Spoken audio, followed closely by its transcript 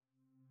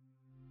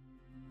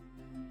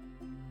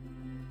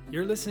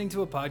You're listening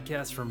to a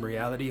podcast from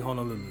Reality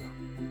Honolulu.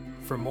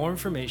 For more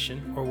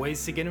information or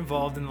ways to get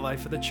involved in the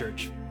life of the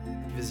church,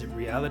 visit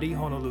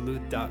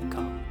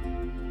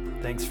realityhonolulu.com.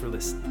 Thanks for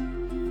listening.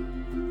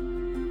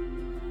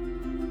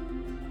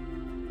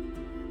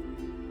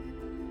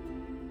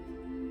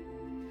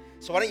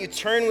 So why don't you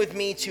turn with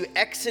me to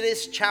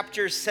Exodus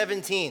chapter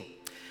 17.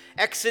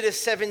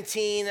 Exodus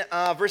 17,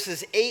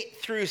 verses 8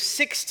 through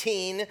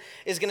 16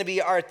 is going to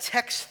be our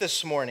text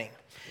this morning.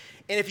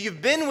 And if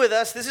you've been with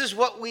us, this is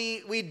what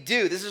we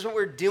do. This is what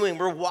we're doing.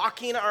 We're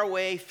walking our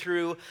way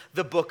through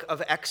the book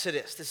of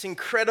Exodus, this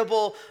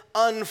incredible,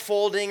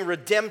 unfolding,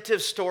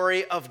 redemptive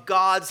story of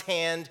God's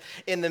hand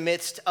in the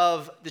midst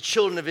of the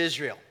children of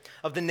Israel,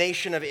 of the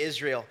nation of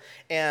Israel.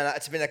 And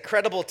it's been a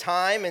credible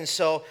time. And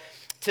so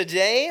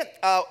today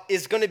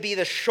is going to be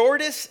the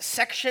shortest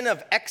section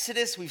of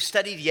Exodus we've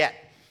studied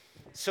yet.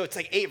 So it's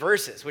like 8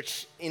 verses,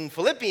 which in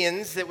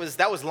Philippians, that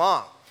was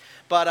long.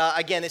 But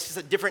again, this is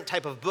a different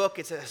type of book.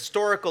 It's a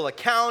historical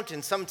account,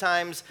 and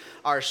sometimes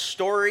our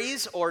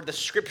stories or the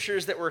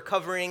scriptures that we're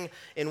covering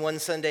in one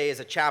Sunday is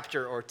a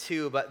chapter or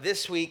 2. But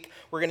this week,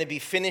 we're going to be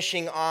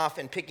finishing off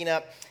and picking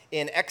up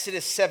in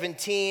Exodus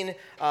 17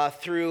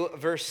 through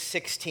verse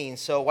 16.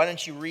 So why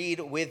don't you read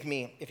with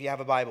me if you have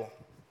a Bible.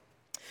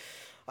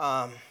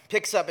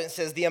 Picks up and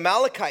says, "The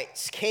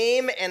Amalekites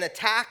came and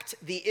attacked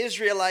the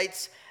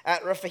Israelites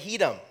at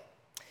Rephidim.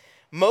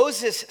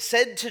 Moses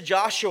said to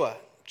Joshua,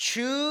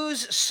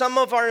 'Choose some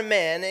of our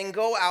men and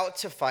go out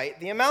to fight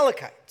the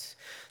Amalekites.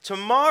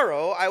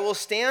 Tomorrow I will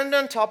stand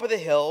on top of the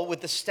hill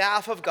with the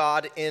staff of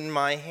God in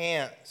my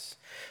hands.'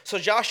 So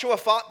Joshua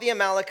fought the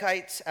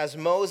Amalekites as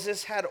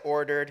Moses had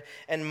ordered,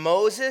 and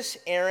Moses,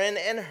 Aaron,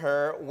 and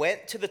Hur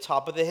went to the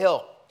top of the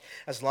hill.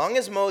 As long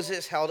as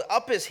Moses held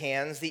up his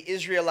hands, the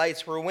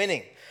Israelites were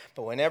winning.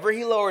 But whenever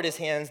he lowered his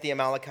hands, the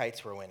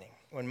Amalekites were winning.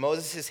 When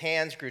Moses'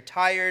 hands grew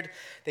tired,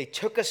 they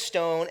took a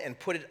stone and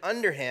put it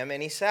under him,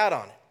 and he sat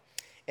on it.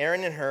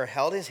 Aaron and Hur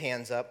held his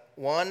hands up,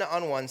 one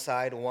on one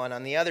side, one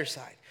on the other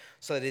side,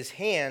 so that his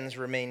hands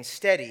remained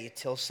steady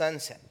till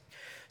sunset.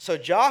 So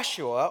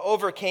Joshua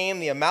overcame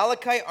the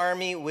Amalekite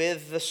army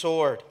with the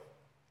sword.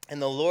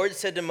 And the Lord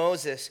said to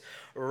Moses,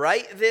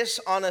 'Write this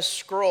on a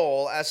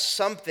scroll as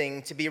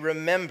something to be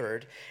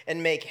remembered,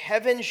 and make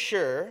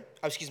sure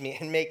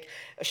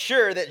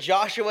that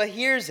Joshua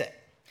hears it,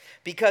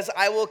 because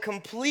I will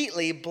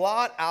completely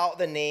blot out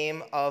the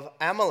name of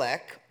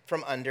Amalek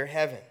from under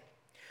heaven.'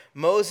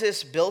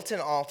 Moses built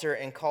an altar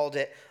and called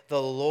it, 'The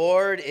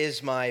Lord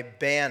is my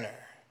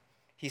banner.'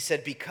 He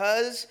said,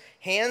 'Because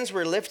hands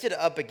were lifted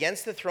up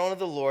against the throne of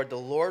the Lord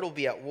will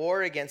be at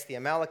war against the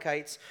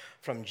Amalekites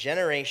from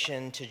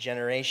generation to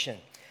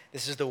generation.'"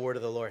 This is the word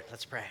of the Lord.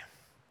 Let's pray.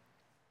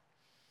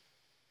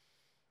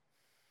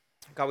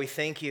 God, we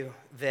thank you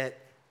that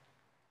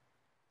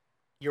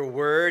your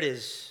word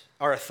is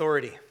our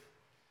authority.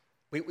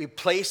 We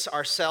place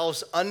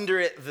ourselves under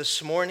it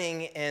this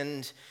morning,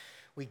 and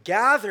we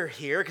gather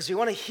here because we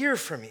want to hear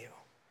from you.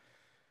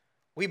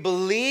 We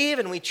believe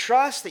and we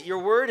trust that your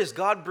word is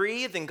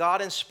God-breathed and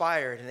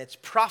God-inspired, and it's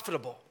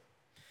profitable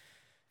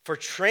for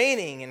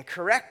training and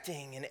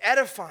correcting and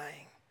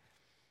edifying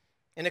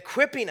and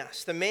equipping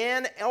us, the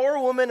man or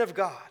woman of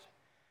God,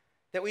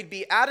 that we'd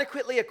be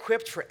adequately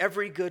equipped for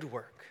every good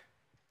work.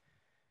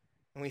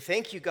 And we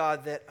thank you,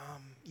 God, that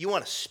you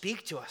want to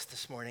speak to us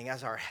this morning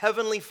as our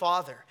Heavenly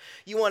Father.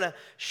 You want to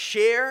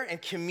share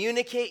and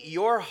communicate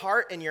your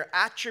heart and your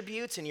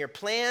attributes and your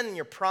plan and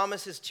your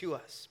promises to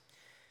us.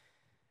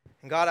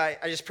 And God, I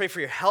just pray for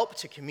your help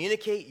to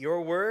communicate your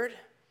word.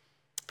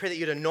 Pray that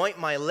you'd anoint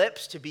my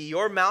lips to be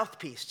your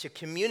mouthpiece, to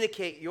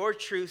communicate your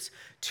truths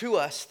to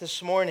us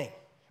this morning.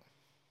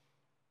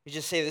 We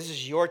just say, this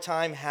is your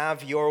time,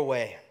 have your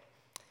way.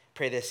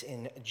 Pray this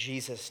in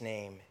Jesus'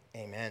 name,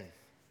 amen.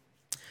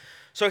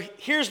 So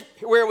here's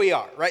where we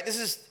are, right? This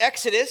is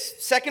Exodus,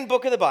 second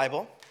book of the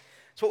Bible.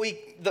 It's what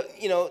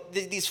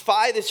these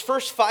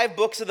first 5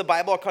 books of the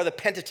Bible are called the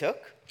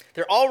Pentateuch.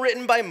 They're all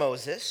written by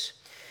Moses,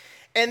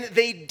 and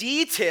they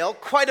detail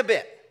quite a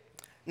bit.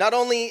 Not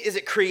only is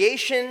it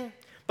creation,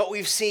 but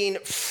we've seen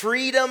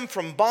freedom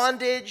from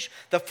bondage,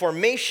 the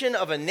formation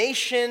of a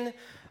nation.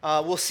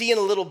 We'll see in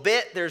a little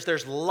bit,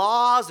 there's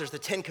laws, there's the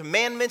 10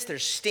 Commandments,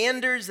 there's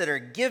standards that are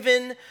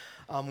given,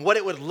 what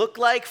it would look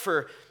like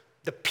for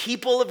the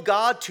people of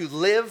God to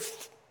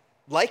live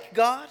like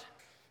God,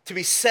 to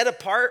be set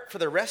apart for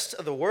the rest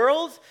of the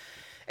world.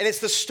 And it's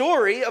the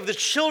story of the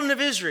children of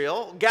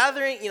Israel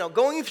gathering,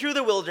 going through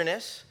the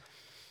wilderness,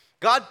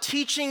 God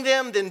teaching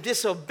them, then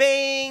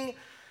disobeying,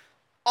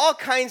 all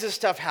kinds of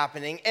stuff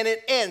happening. And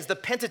the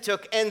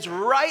Pentateuch ends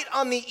right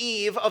on the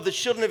eve of the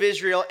children of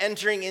Israel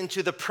entering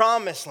into the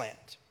promised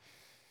land.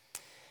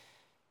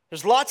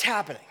 There's lots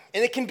happening,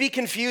 and it can be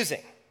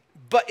confusing.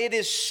 But it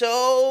is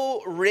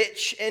so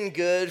rich and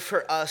good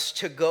for us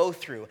to go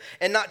through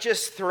and not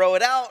just throw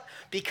it out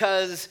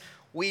because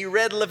we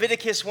read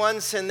Leviticus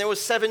once and there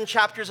was 7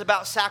 chapters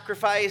about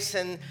sacrifice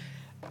and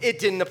it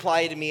didn't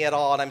apply to me at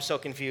all, and I'm so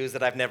confused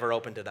that I've never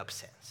opened it up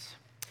since.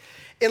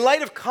 in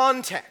light of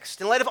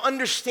context, in light of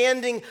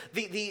understanding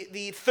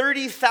the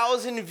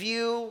 30,000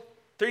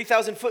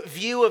 foot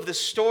view of the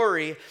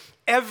story,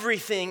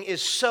 everything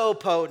is so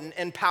potent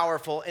and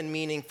powerful and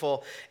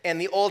meaningful. And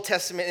the Old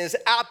Testament is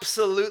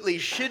absolutely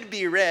should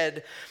be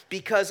read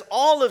because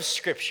all of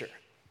Scripture,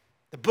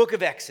 the book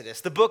of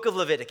Exodus, the book of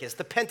Leviticus,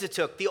 the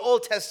Pentateuch, the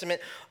Old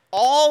Testament,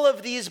 all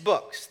of these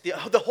books, the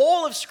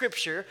whole of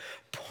Scripture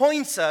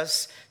points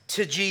us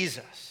to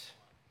Jesus.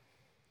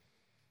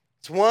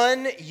 It's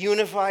one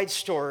unified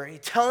story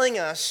telling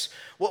us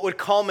what would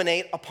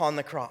culminate upon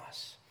the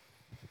cross.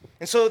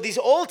 And so these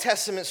Old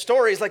Testament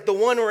stories, like the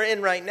one we're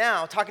in right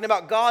now, talking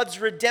about God's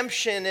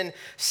redemption and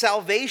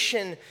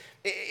salvation,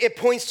 it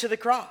points to the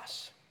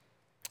cross.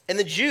 And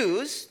the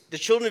Jews, the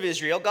children of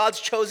Israel, God's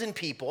chosen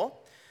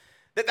people,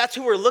 that's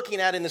who we're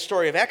looking at in the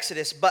story of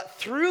Exodus. But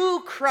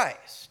through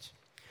Christ,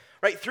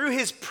 right, through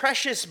his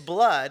precious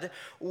blood,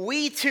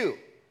 we too,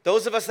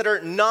 those of us that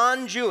are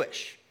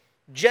non-Jewish,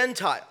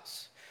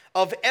 Gentiles,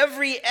 of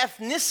every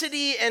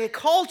ethnicity and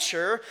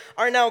culture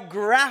are now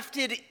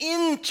grafted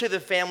into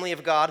the family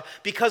of God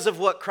because of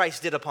what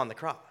Christ did upon the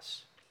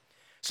cross.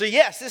 So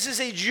yes, this is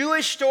a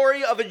Jewish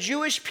story of a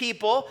Jewish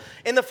people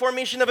in the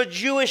formation of a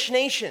Jewish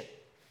nation.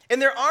 And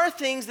there are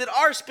things that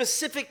are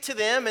specific to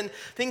them and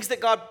things that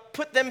God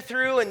put them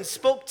through and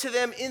spoke to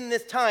them in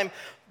this time.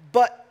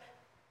 But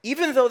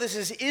even though this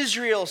is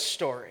Israel's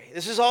story,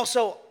 this is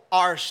also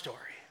our story.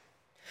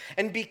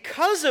 And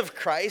because of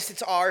Christ,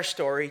 it's our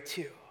story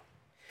too.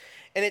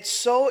 And it's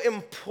so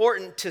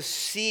important to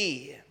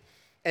see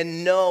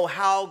and know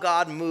how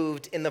God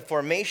moved in the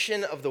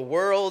formation of the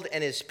world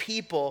and his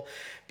people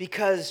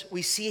because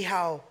we see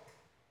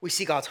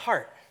God's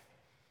heart.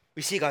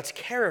 We see God's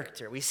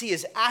character. We see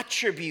his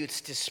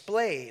attributes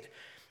displayed.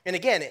 And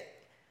again,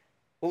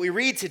 what we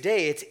read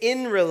today, it's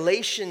in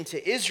relation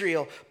to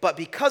Israel, but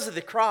because of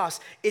the cross,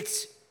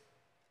 it's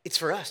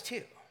for us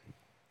too.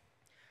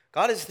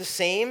 God is the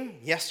same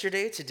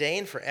yesterday, today,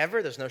 and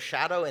forever. There's no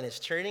shadow in his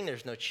turning.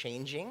 There's no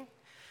changing.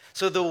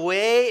 So the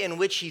way in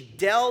which he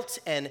dealt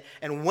and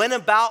went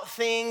about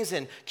things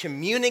and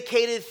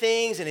communicated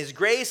things and his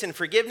grace and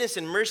forgiveness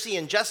and mercy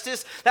and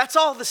justice, that's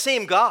all the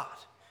same God.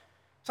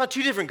 It's not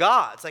two different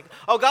gods. Like,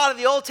 God of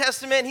the Old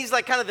Testament, he's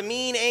like kind of the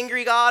mean,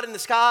 angry God in the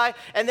sky.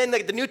 And then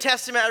like the New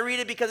Testament, I read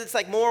it because it's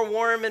like more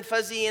warm and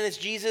fuzzy and it's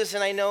Jesus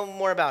and I know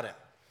more about him.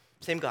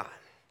 Same God.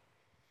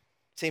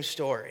 Same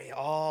story,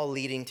 all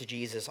leading to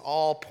Jesus,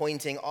 all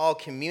pointing, all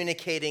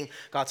communicating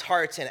God's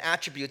hearts and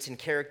attributes and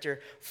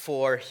character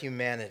for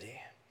humanity.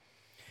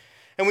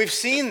 And we've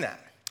seen that,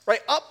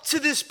 right? Up to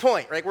this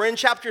point, right? We're in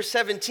chapter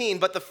 17,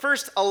 but the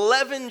first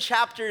 11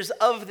 chapters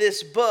of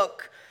this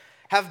book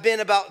have been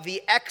about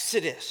the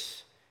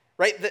Exodus,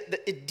 right?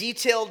 It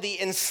detailed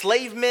the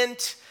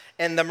enslavement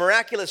and the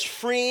miraculous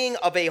freeing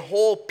of a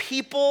whole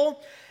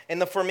people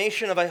and the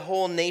formation of a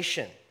whole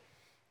nation.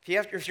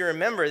 If you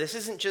remember, this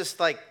isn't just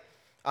like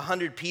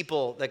 100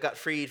 people that got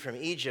freed from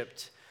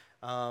Egypt.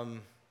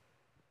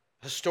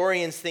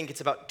 Historians think it's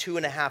about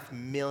 2.5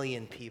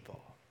 million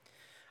people.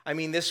 I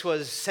mean, this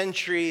was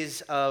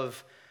centuries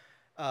of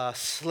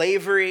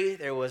slavery.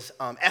 There was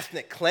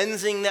ethnic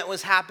cleansing that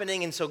was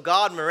happening. And so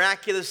God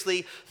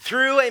miraculously,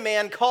 through a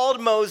man called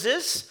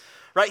Moses,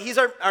 right? He's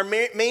our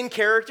main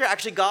character.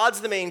 Actually, God's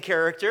the main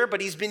character,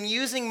 but he's been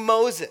using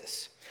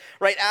Moses,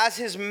 right, as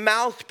his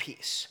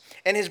mouthpiece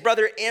and his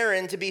brother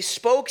Aaron to be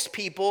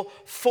spokespeople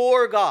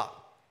for God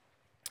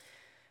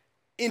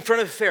in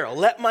front of Pharaoh.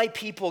 Let my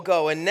people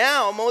go. And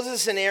now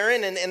Moses and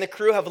Aaron and the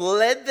crew have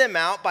led them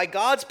out by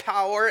God's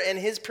power and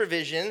his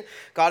provision.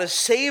 God has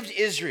saved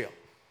Israel.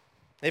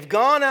 They've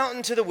gone out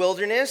into the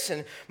wilderness,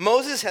 and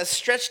Moses has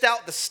stretched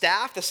out the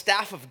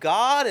staff of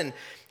God, and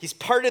he's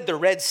parted the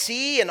Red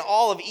Sea, and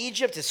all of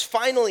Egypt has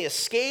finally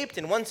escaped,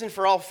 and once and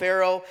for all,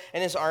 Pharaoh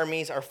and his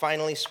armies are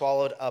finally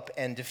swallowed up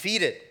and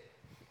defeated.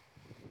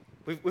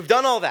 We've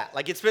done all that.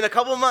 Like, it's been a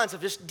couple of months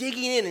of just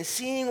digging in and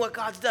seeing what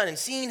God's done and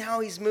seeing how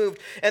he's moved.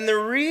 And the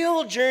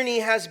real journey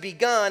has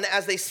begun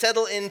as they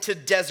settle into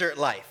desert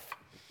life.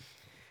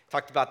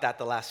 Talked about that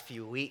the last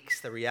few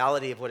weeks, the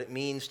reality of what it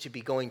means to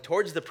be going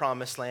towards the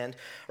promised land.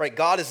 Right?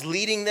 God is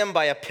leading them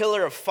by a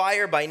pillar of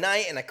fire by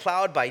night and a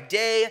cloud by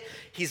day.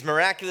 He's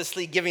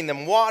miraculously giving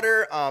them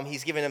water.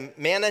 He's giving them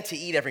manna to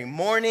eat every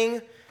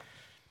morning.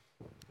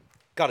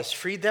 God has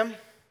freed them.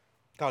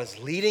 God is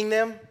leading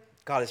them.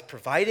 God is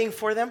providing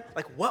for them.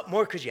 Like, what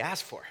more could you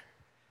ask for?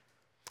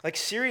 Like,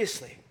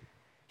 seriously.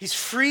 He's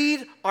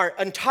freed our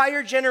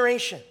entire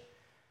generation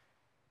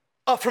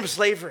up from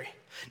slavery.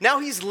 Now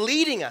he's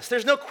leading us.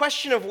 There's no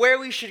question of where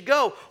we should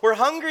go. We're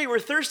hungry, we're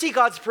thirsty,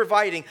 God's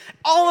providing.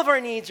 All of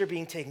our needs are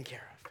being taken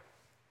care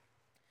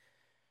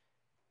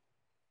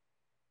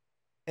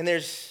of.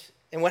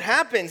 And what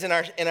happens in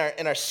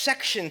our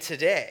section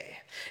today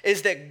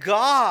is that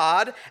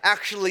God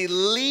actually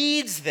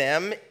leads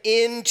them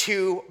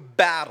into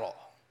battle.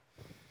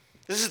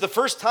 This is the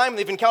first time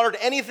they've encountered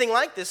anything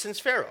like this since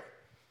Pharaoh.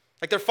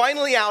 Like, they're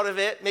finally out of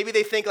it. Maybe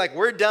they think, like,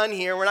 we're done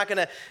here. We're not going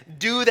to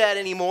do that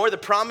anymore. The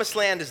promised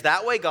land is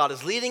that way. God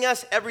is leading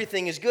us.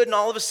 Everything is good. And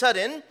all of a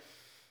sudden,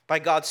 by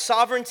God's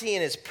sovereignty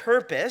and his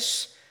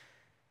purpose,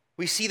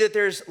 we see that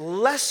there's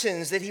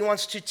lessons that he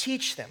wants to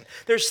teach them.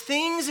 There's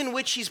things in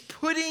which he's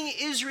putting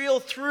Israel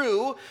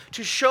through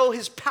to show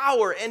his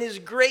power and his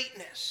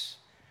greatness.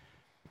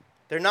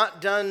 They're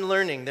not done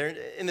learning. They're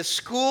in the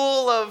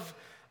school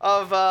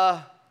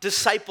of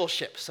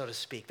discipleship, so to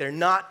speak. They're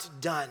not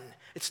done.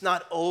 It's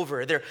not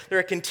over. They're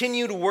a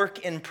continued work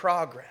in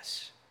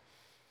progress.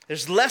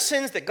 There's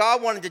lessons that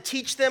God wanted to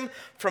teach them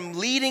from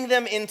leading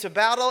them into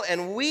battle,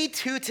 and we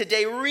too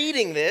today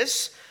reading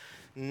this,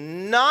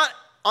 not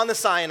on the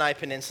Sinai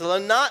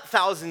Peninsula, not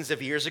thousands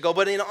of years ago,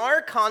 but in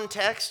our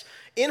context,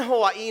 in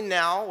Hawaii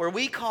now, where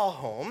we call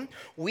home,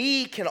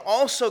 we can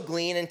also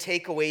glean and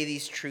take away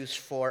these truths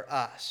for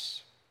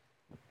us.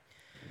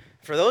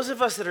 For those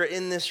of us that are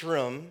in this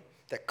room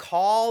that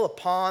call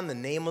upon the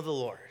name of the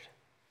Lord,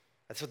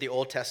 that's what the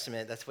Old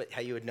Testament,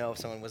 how you would know if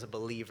someone was a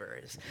believer,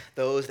 is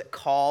those that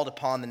called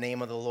upon the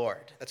name of the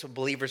Lord. That's what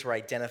believers were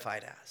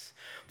identified as.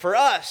 For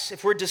us,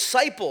 if we're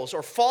disciples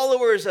or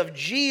followers of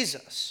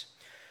Jesus,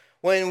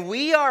 when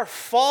we are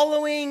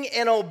following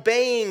and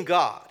obeying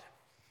God,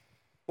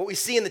 what we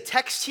see in the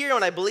text here,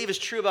 and I believe is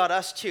true about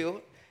us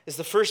too, is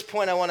the first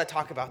point I want to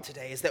talk about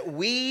today, is that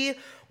we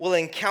will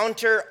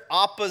encounter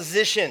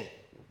opposition.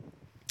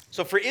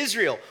 So for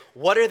Israel,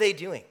 what are they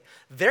doing?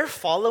 They're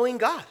following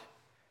God.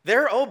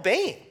 They're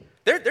obeying.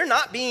 They're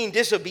not being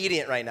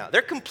disobedient right now.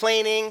 They're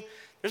complaining.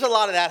 There's a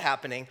lot of that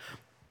happening.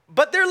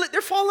 But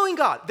they're following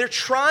God. They're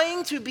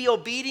trying to be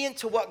obedient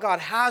to what God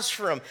has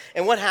for them.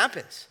 And what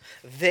happens?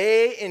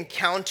 They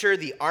encounter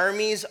the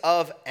armies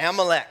of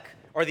Amalek,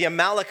 or the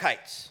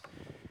Amalekites.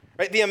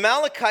 Right? The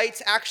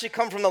Amalekites actually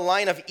come from the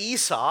line of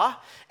Esau,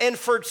 and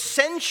for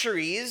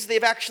centuries,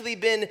 they've actually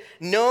been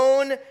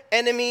known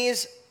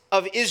enemies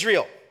of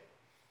Israel.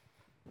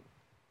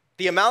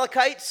 The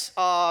Amalekites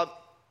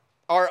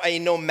are a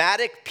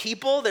nomadic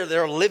people.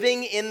 They're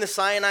living in the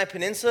Sinai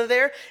Peninsula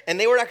there, and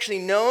they were actually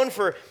known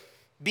for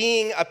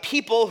being a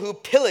people who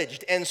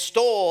pillaged and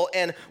stole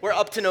and were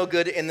up to no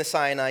good in the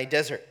Sinai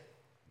desert.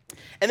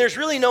 And there's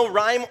really no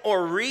rhyme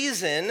or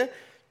reason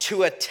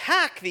to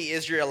attack the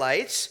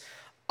Israelites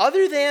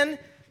other than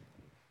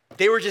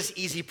they were just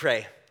easy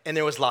prey and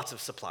there was lots of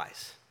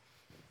supplies.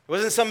 There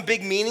wasn't some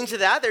big meaning to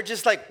that. They're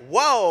just like,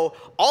 whoa,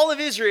 all of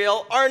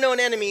Israel, our known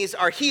enemies,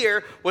 are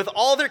here with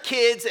all their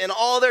kids and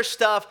all their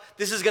stuff.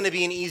 This is going to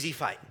be an easy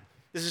fight.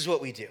 This is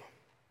what we do.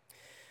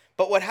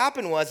 But what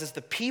happened was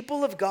the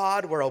people of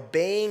God were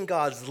obeying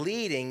God's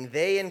leading.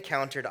 They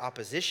encountered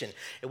opposition.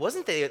 It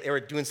wasn't that they were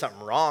doing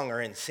something wrong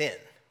or in sin.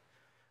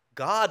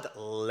 God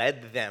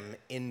led them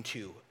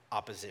into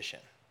opposition.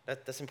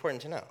 That's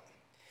important to know.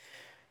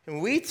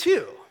 And we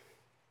too,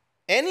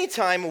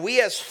 anytime we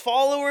as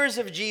followers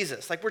of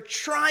Jesus, like we're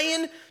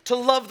trying to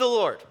love the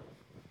Lord,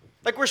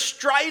 like we're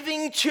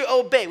striving to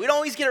obey. We don't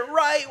always get it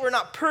right. We're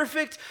not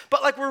perfect,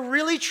 but like we're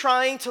really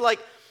trying to like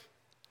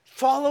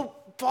follow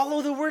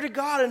the word of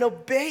God and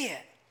obey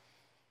it.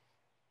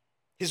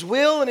 His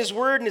will and his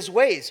word and his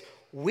ways.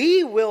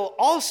 We will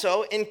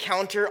also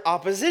encounter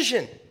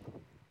opposition.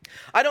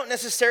 I don't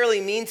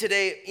necessarily mean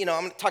today, I'm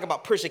going to talk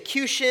about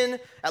persecution,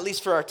 at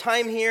least for our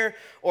time here,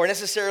 or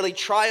necessarily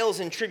trials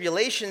and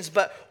tribulations,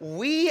 but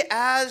we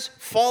as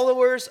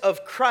followers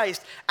of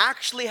Christ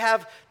actually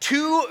have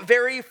two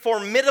very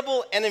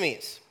formidable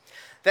enemies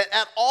that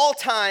at all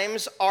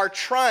times are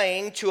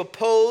trying to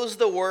oppose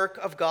the work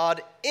of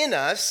God in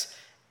us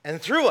and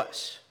through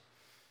us.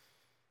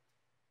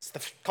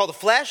 It's called the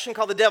flesh and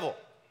called the devil.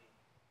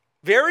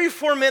 Very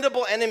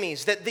formidable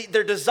enemies that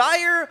their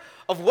desire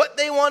of what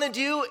they want to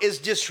do is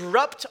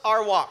disrupt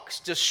our walks,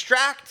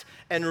 distract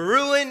and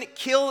ruin,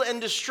 kill and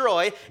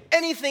destroy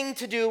anything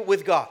to do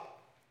with God.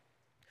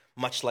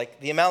 Much like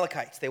the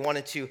Amalekites. They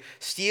wanted to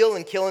steal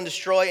and kill and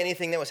destroy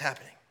anything that was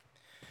happening.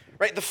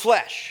 Right? The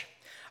flesh.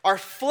 Our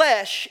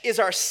flesh is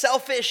our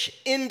selfish,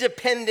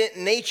 independent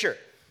nature.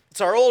 It's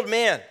our old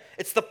man.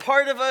 It's the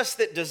part of us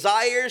that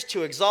desires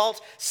to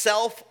exalt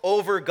self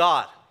over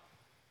God.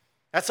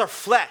 That's our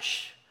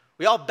flesh.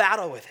 We all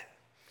battle with it.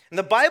 And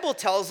the Bible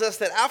tells us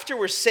that after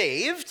we're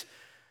saved,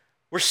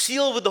 we're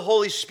sealed with the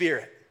Holy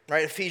Spirit,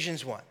 right?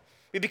 Ephesians 1.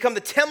 We become the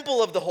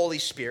temple of the Holy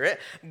Spirit.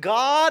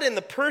 God in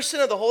the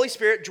person of the Holy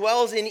Spirit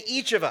dwells in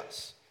each of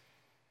us.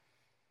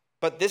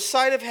 But this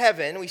side of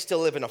heaven, we still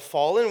live in a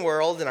fallen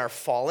world in our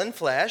fallen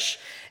flesh.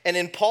 And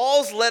in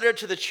Paul's letter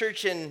to the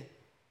church in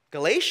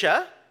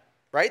Galatia,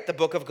 right, the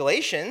book of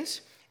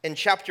Galatians, in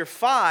chapter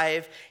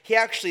 5, he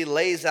actually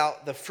lays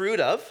out the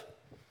fruit of,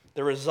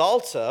 the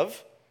results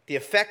of, the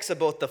effects of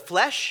both the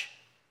flesh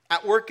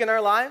at work in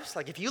our lives.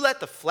 Like if you let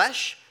the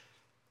flesh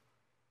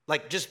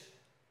like just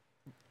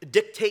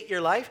dictate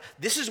your life,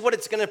 this is what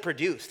it's going to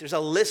produce. There's a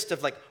list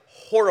of like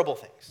horrible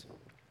things.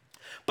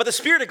 But the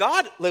Spirit of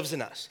God lives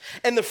in us.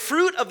 And the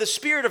fruit of the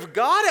Spirit of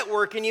God at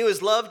work in you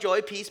is love,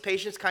 joy, peace,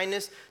 patience,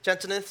 kindness,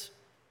 gentleness,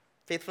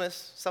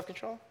 faithfulness,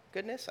 self-control,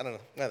 goodness. I don't know.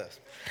 None of those.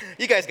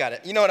 You guys got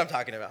it. You know what I'm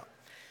talking about.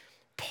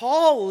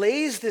 Paul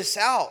lays this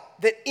out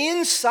that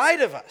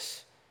inside of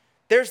us,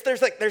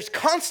 there's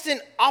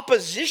constant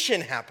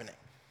opposition happening.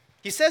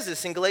 He says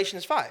this in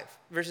Galatians 5,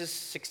 verses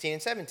 16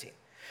 and 17.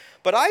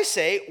 But I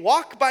say,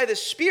 walk by the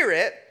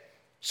Spirit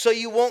so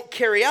you won't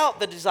carry out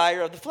the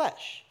desire of the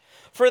flesh.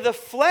 For the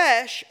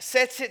flesh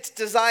sets its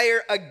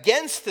desire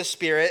against the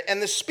Spirit,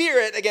 and the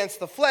Spirit against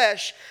the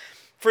flesh.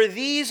 For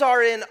these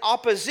are in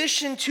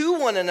opposition to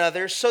one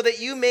another, so that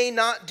you may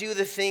not do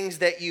the things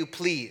that you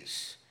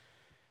please.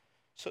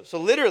 So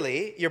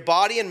literally, your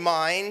body and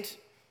mind,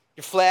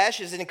 your flesh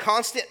is in a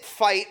constant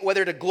fight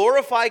whether to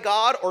glorify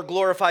God or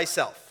glorify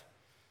self.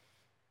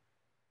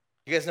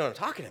 You guys know what I'm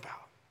talking about.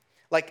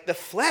 Like the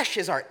flesh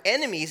is our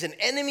enemy, is an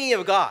enemy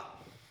of God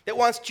that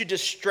wants to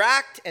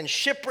distract and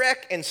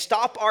shipwreck and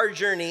stop our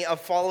journey of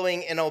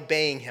following and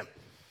obeying him.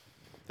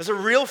 There's a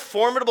real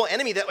formidable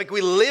enemy that we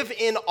live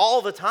in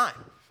all the time,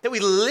 that we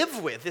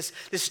live with,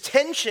 this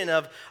tension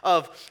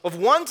of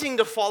wanting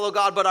to follow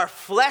God, but our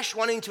flesh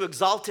wanting to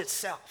exalt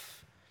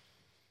itself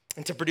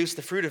and to produce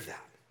the fruit of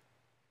that.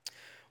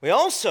 We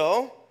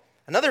also,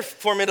 another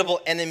formidable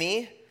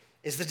enemy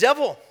is the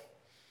devil.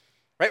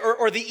 Right?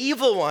 Or the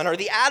evil one, or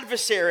the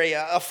adversary,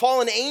 a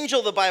fallen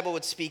angel the Bible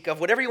would speak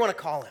of, whatever you want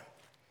to call him.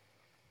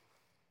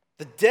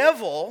 The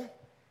devil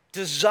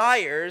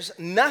desires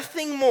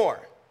nothing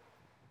more,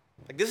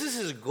 like this is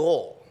his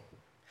goal,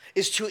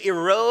 is to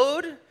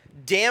erode,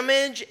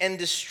 damage, and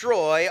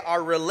destroy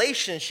our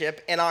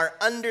relationship and our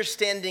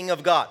understanding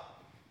of God.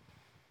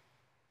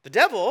 The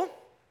devil,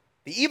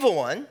 the evil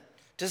one,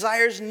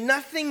 desires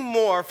nothing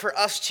more for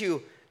us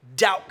to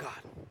doubt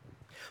God,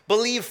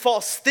 believe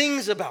false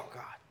things about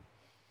God,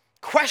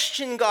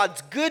 question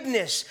God's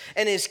goodness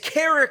and his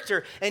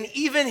character and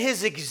even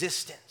his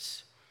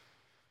existence.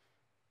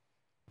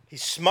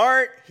 He's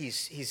smart,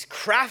 he's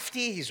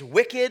crafty, he's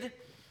wicked.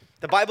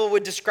 The Bible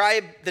would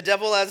describe the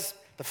devil as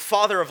the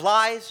father of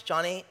lies,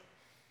 John 8.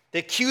 The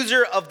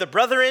accuser of the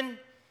brethren,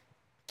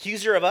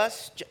 accuser of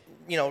us,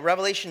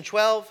 Revelation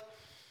 12.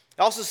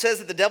 It also says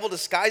that the devil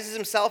disguises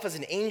himself as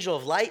an angel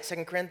of light,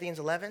 2 Corinthians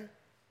 11.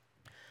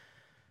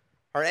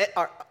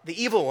 The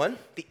evil one,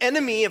 the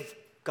enemy of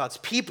God's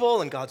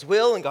people and God's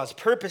will and God's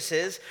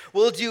purposes,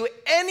 will do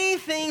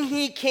anything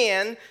he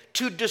can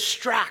to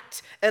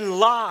distract and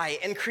lie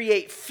and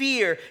create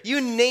fear,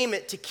 you name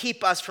it, to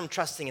keep us from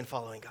trusting and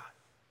following God.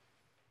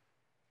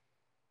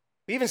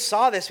 We even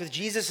saw this with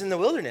Jesus in the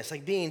wilderness,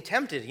 like being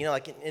tempted,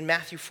 like in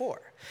Matthew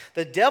 4.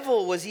 The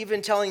devil was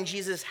even telling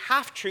Jesus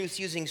half-truths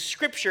using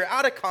scripture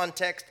out of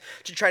context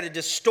to try to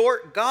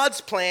distort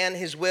God's plan,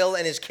 his will,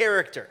 and his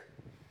character.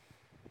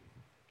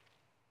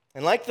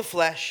 And like the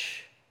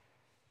flesh,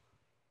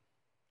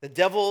 the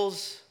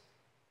devil's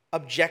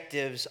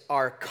objectives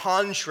are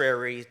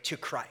contrary to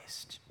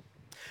Christ.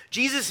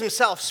 Jesus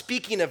himself,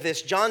 speaking of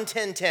this, John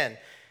 10:10,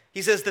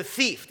 he says, the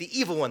thief, the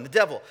evil one, the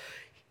devil,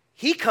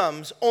 he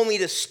comes only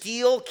to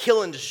steal,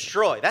 kill, and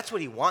destroy. That's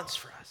what he wants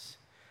for us.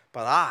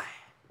 But I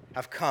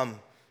have come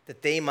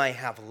that they might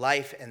have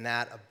life and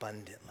that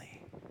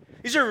abundantly.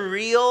 These are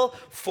real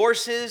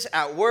forces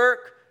at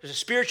work. There's a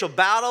spiritual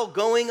battle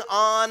going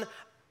on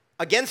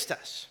against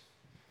us.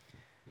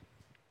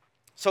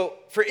 So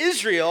for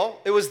Israel,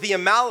 it was the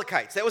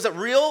Amalekites. That was a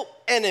real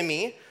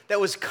enemy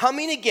that was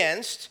coming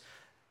against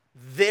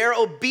their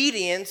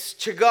obedience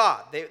to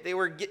God. It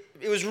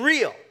was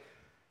real.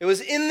 It was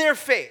in their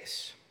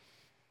face.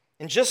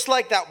 And just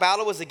like that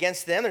battle was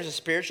against them, there's a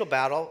spiritual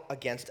battle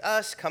against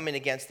us, coming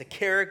against the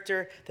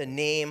character, the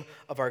name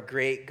of our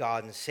great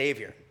God and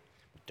Savior.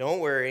 Don't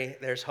worry,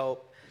 there's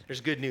hope.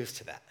 There's good news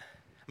to that.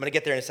 I'm going to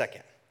get there in a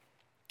second.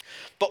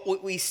 But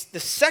the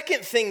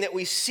second thing that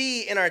we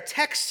see in our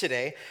text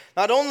today,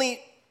 not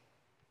only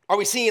are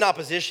we seeing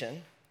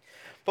opposition,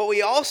 but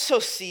we also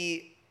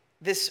see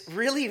this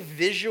really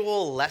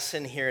visual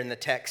lesson here in the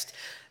text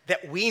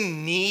that we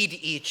need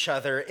each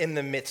other in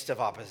the midst of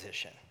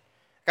opposition.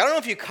 I don't know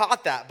if you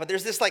caught that, but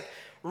there's this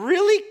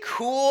really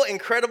cool,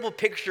 incredible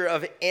picture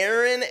of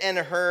Aaron and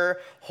Hur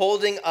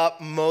holding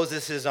up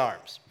Moses'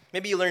 arms.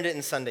 Maybe you learned it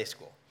in Sunday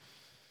school,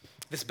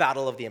 this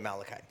battle of the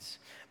Amalekites.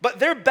 But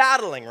they're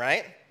battling,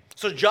 right?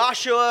 So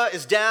Joshua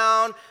is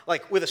down,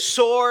 with a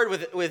sword,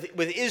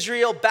 with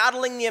Israel,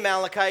 battling the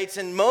Amalekites.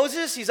 And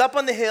Moses, he's up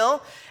on the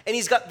hill, and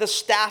he's got the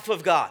staff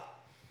of God,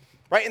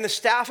 right? And the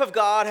staff of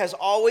God has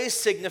always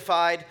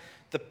signified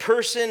the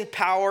person,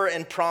 power,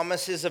 and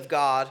promises of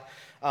God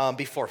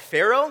before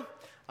Pharaoh,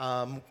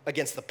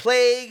 against the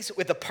plagues,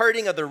 with the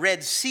parting of the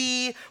Red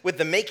Sea, with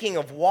the making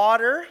of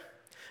water.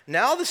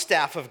 Now the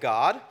staff of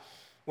God,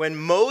 when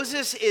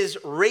Moses is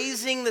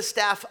raising the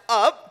staff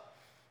up,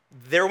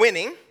 they're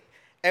winning.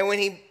 And when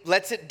he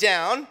lets it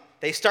down,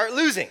 they start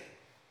losing.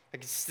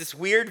 It's this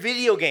weird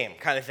video game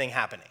kind of thing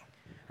happening,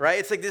 right?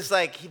 It's this,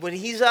 when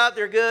he's up,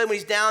 they're good. When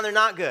he's down, they're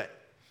not good.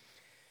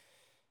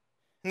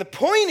 And the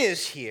point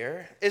is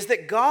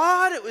that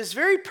God was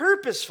very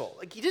purposeful.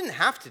 He didn't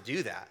have to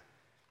do that.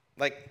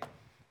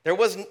 There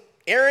wasn't,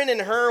 Aaron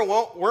and Hur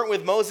weren't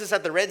with Moses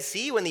at the Red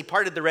Sea when he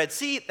parted the Red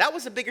Sea. That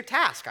was a bigger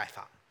task, I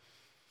thought.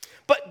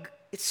 But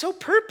it's so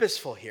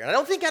purposeful here. And I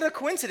don't think out of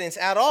coincidence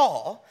at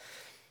all,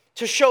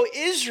 to show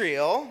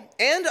Israel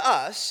and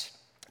us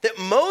that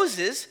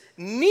Moses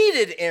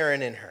needed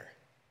Aaron and Hur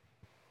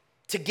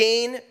to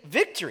gain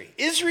victory.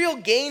 Israel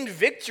gained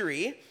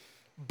victory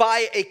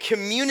by a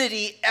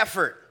community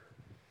effort.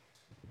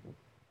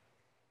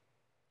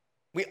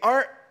 We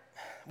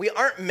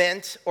aren't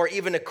meant or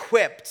even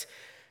equipped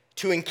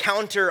to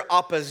encounter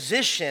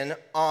opposition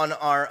on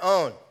our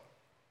own.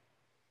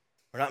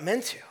 We're not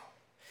meant to.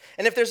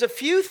 And if there's a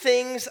few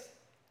things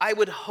I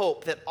would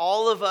hope that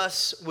all of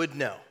us would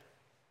know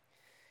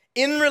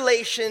in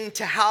relation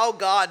to how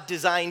God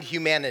designed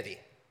humanity,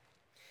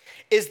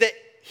 is that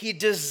he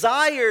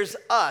desires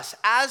us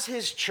as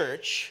his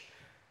church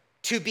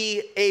to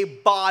be a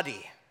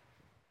body,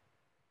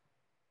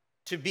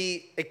 to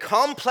be a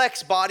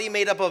complex body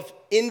made up of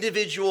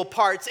individual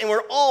parts, and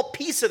we're all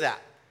piece of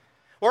that.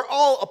 We're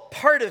all a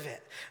part of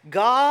it.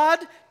 God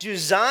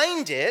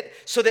designed it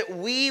so that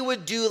we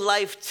would do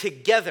life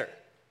together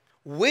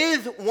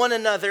with one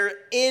another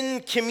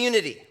in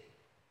community.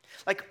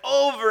 Like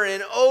over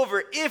and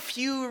over, if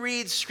you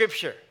read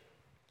Scripture,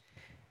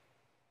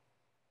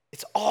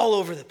 it's all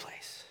over the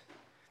place.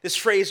 This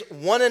phrase,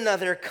 one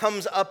another,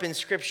 comes up in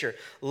Scripture.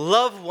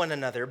 Love one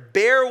another,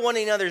 bear one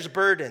another's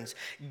burdens,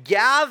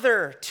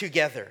 gather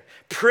together,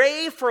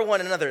 pray for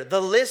one another.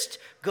 The list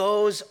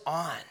goes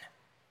on.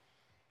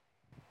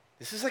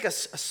 This is like a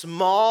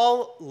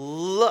small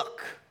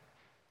look.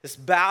 This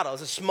battle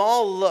is a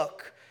small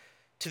look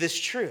to this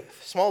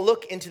truth, small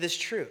look into this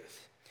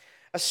truth.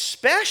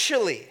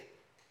 Especially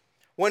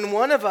when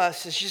one of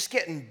us is just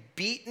getting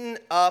beaten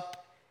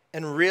up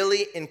and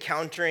really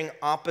encountering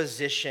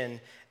opposition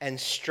and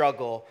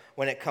struggle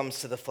when it comes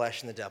to the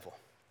flesh and the devil.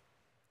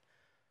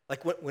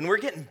 Like when we're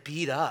getting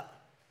beat up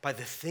by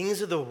the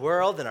things of the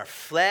world and our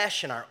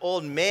flesh and our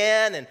old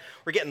man, and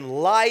we're getting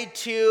lied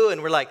to,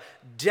 and we're like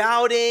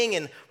doubting,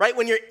 and right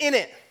when you're in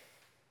it,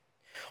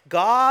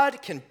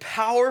 God can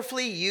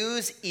powerfully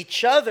use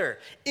each other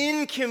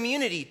in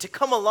community to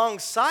come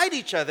alongside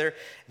each other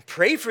and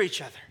pray for each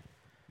other,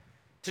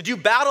 to do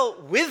battle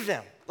with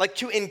them, like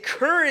to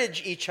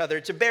encourage each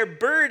other, to bear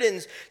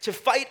burdens, to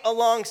fight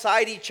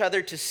alongside each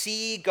other, to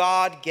see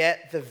God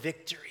get the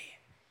victory.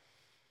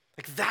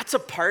 Like that's a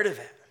part of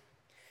it.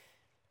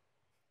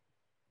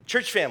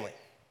 Church family,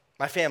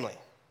 my family,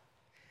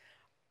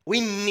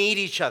 we need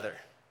each other.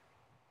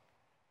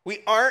 We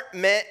aren't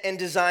meant and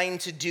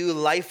designed to do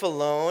life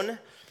alone,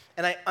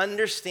 and I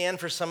understand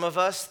for some of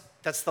us,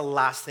 that's the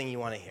last thing you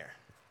want to hear.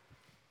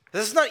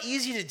 This is not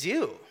easy to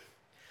do.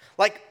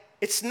 Like,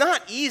 it's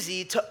not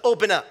easy to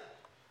open up,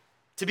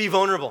 to be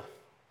vulnerable,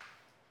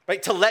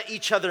 right? To let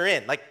each other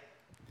in. Like,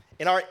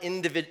 in our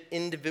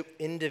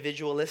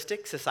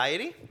individualistic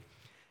society,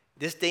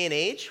 this day and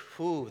age,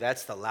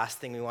 that's the last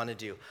thing we want to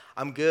do.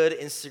 I'm good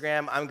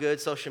Instagram, I'm good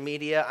social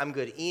media, I'm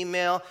good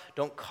email.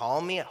 Don't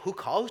call me. Who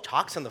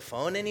talks on the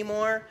phone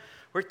anymore?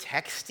 We're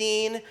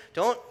texting.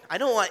 I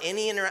don't want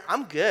any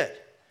I'm good.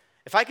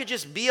 If I could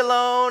just be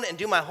alone and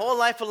do my whole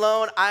life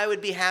alone, I would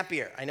be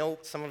happier. I know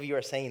some of you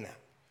are saying that.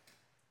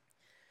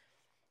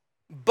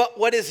 But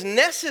what is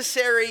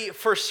necessary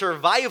for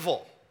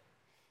survival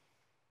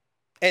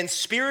and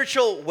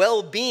spiritual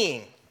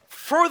well-being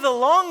for the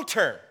long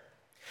term,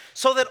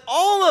 so that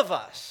all of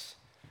us,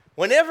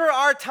 whenever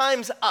our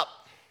time's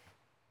up,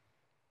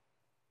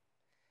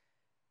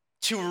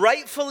 to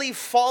rightfully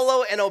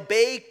follow and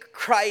obey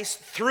Christ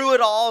through it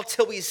all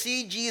till we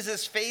see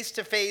Jesus face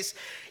to face,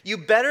 you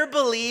better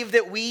believe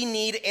that we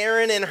need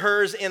Aaron and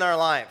hers in our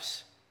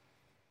lives.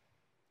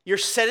 You're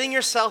setting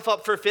yourself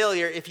up for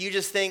failure if you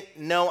just think,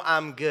 no,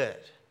 I'm good.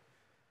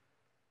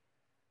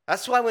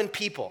 That's why when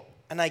people,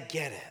 and I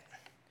get it,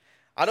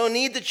 I don't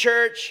need the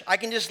church, I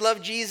can just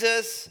love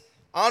Jesus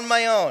on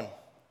my own.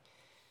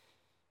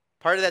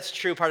 Part of that's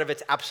true, part of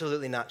it's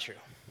absolutely not true.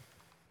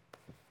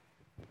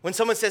 When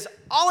someone says,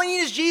 all I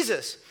need is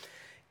Jesus,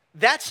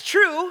 that's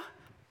true,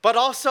 but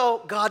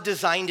also God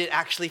designed it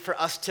actually for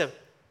us to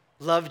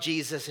love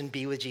Jesus and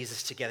be with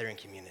Jesus together in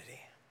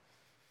community.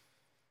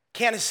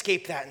 Can't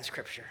escape that in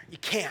Scripture. You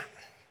can't.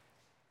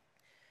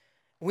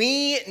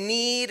 We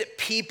need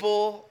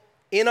people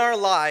in our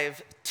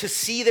life to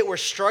see that we're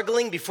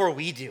struggling before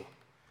we do.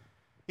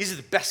 These are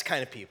the best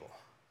kind of people.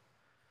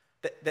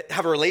 That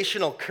have a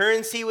relational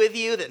currency with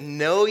you, that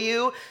know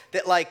you,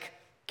 that like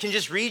can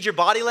just read your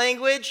body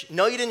language,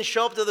 know you didn't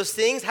show up to those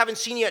things, haven't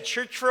seen you at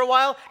church for a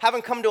while,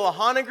 haven't come to a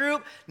HANA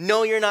group,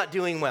 know you're not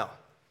doing well.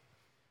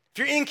 If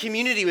you're in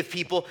community with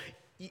people,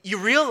 you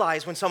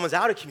realize when someone's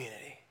out of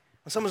community,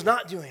 when someone's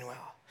not doing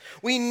well.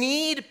 We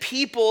need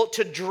people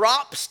to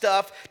drop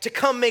stuff to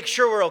come make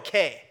sure we're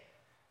okay.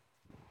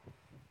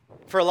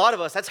 For a lot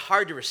of us, that's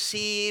hard to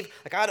receive.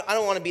 Like, I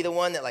don't want to be the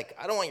one that, like,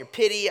 I don't want your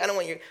pity. I don't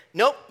want your...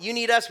 Nope, you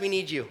need us, we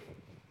need you.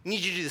 We need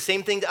you to do the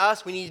same thing to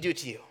us, we need to do it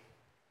to you.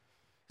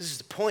 This is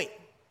the point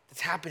that's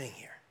happening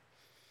here.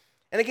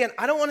 And again,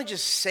 I don't want to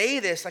just say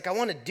this, like I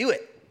want to do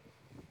it.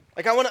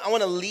 Like I want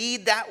to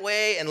lead that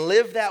way and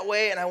live that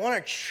way, and I want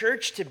our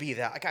church to be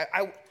that. Like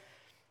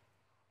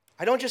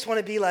I don't just want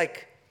to be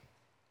like,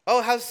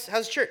 oh,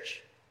 how's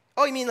church?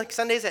 Oh, you mean like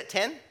Sundays at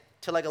 10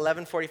 to like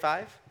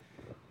 11:45?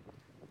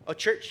 Oh,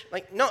 church?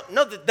 Like, no,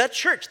 the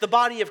church, the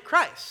body of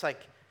Christ. Like,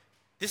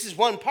 this is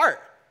one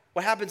part.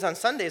 What happens on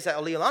Sundays at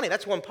Oleolani,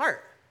 that's one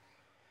part.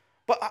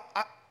 But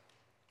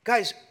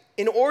guys,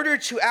 in order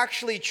to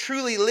actually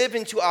truly live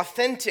into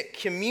authentic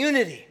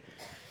community,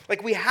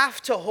 like we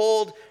have to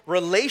hold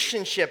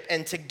relationship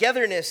and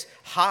togetherness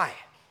high.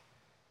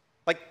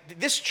 Like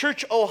this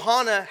church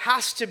ohana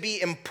has to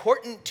be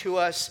important to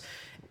us,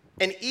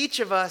 and each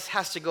of us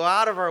has to go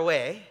out of our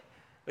way,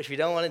 which we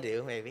don't want to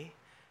do maybe,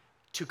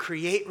 to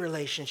create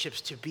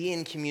relationships, to be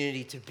in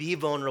community, to be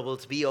vulnerable,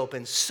 to be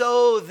open,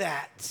 so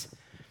that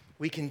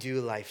we can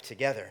do life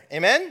together.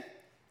 Amen?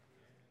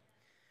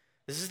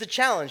 This is the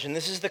challenge, and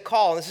this is the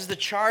call, and this is the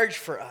charge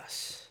for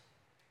us.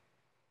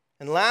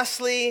 And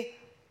lastly,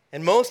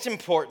 and most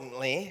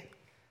importantly,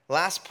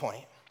 last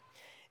point,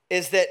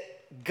 is that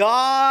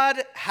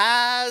God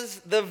has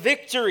the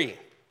victory.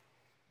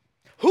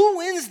 Who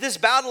wins this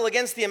battle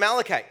against the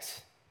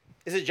Amalekites?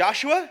 Is it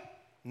Joshua?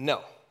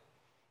 No.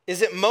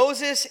 Is it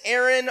Moses,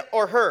 Aaron,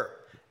 or Hur?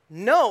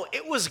 No,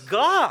 it was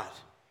God.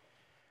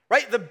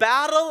 Right? The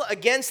battle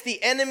against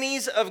the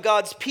enemies of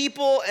God's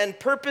people and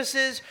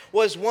purposes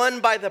was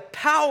won by the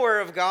power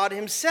of God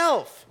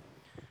himself.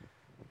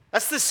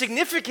 That's the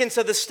significance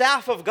of the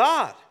staff of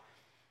God.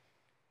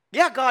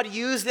 Yeah, God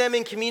used them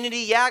in community.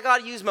 Yeah,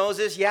 God used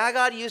Moses. Yeah,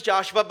 God used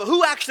Joshua. But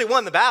who actually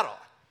won the battle?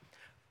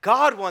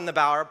 God won the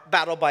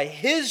battle by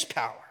his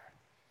power.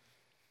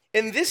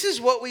 And this is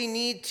what we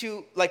need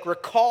to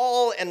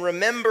recall and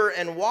remember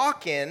and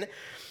walk in,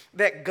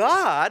 that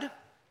God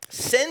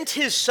sent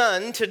his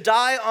son to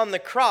die on the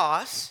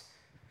cross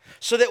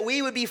so that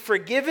we would be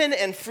forgiven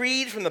and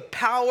freed from the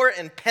power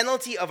and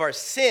penalty of our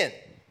sin.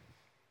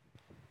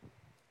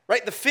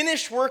 Right? The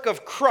finished work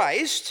of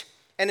Christ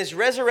and his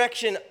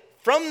resurrection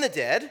from the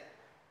dead,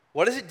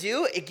 what does it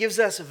do? It gives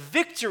us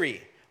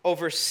victory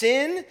over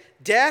sin,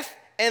 death,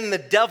 and the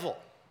devil.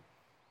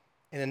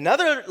 In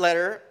another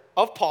letter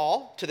of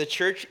Paul to the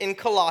church in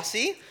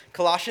Colossae,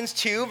 Colossians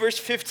 2, verse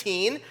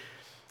 15,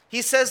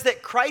 he says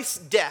that Christ's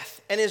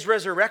death and his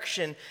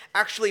resurrection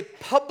actually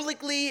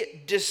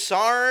publicly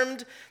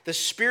disarmed the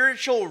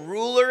spiritual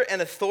ruler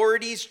and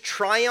authorities,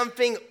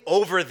 triumphing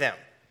over them.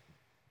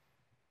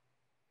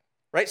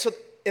 Right? So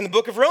in the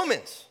book of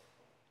Romans,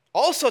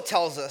 also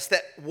tells us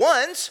that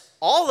once,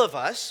 all of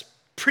us,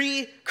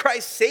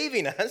 pre-Christ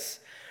saving us,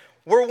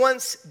 were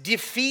once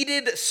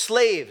defeated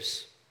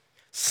slaves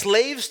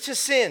to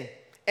sin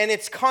and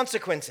its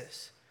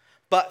consequences.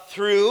 But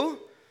through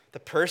the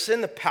person,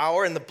 the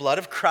power, and the blood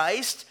of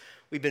Christ,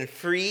 we've been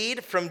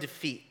freed from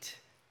defeat.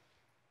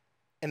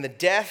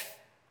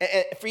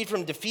 Freed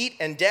from defeat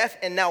and death,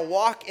 and now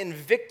walk in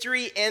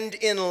victory and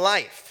in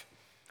life.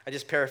 I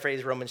just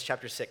paraphrased Romans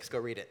chapter 6. Go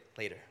read it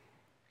later.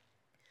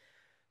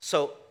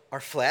 So, our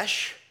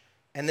flesh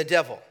and the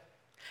devil,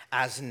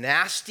 as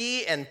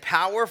nasty and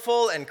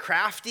powerful and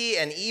crafty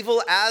and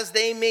evil as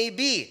they may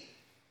be,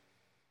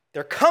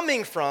 they're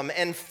coming from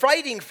and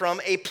fighting from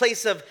a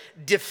place of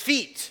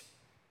defeat.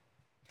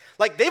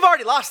 Like, they've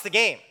already lost the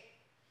game.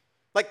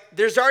 Like,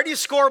 there's already a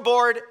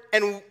scoreboard,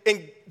 and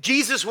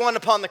Jesus won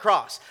upon the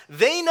cross.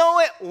 They know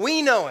it,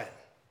 we know it.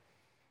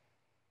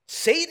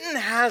 Satan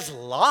has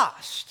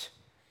lost.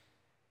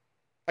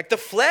 Like, the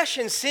flesh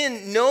and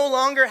sin no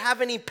longer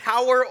have any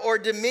power or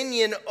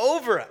dominion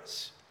over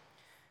us.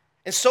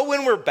 And so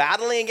when we're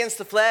battling against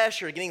the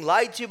flesh or getting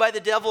lied to by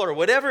the devil or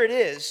whatever it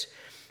is,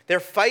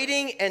 they're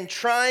fighting and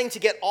trying to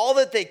get all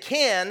that they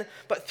can,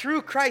 but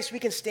through Christ we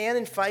can stand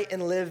and fight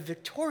and live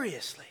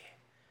victoriously.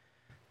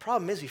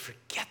 Problem is, we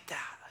forget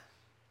that.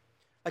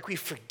 Like, we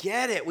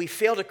forget it. We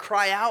fail to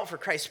cry out for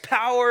Christ's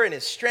power and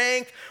his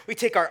strength. We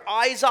take our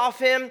eyes off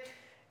him.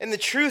 And the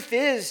truth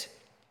is,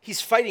 he's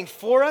fighting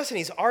for us and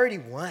he's already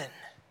won.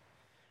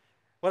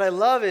 What I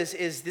love is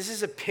this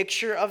is a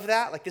picture of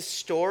that. Like, this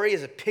story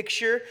is a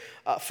picture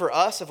for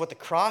us of what the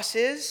cross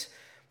is.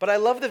 But I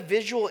love the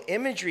visual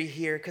imagery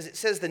here because it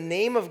says the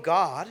name of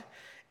God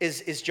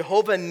is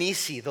Jehovah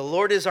Nissi. The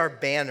Lord is our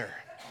banner.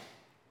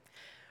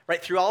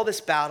 Right, through all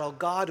this battle,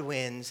 God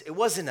wins. It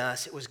wasn't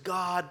us, it was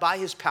God by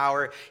his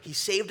power. He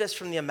saved us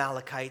from the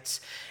Amalekites.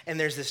 And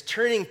there's this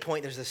turning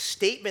point, there's a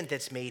statement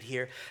that's made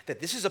here that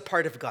this is a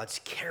part of God's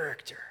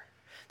character,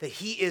 that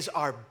he is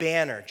our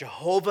banner,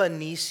 Jehovah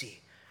Nissi,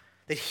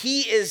 that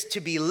he is to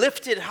be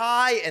lifted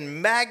high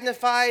and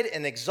magnified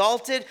and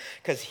exalted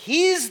because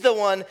he's the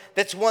one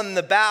that's won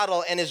the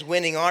battle and is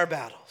winning our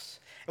battles.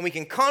 And we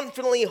can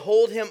confidently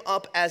hold him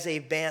up as a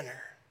banner.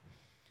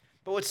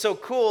 But what's so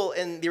cool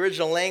in the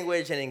original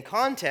language and in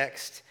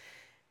context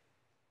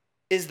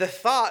is the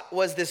thought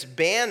was this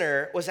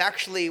banner was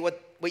actually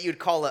what you'd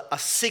call a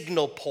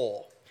signal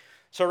pole.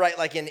 So, right,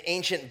 like in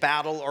ancient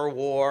battle or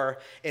war,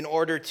 in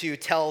order to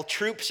tell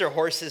troops or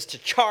horses to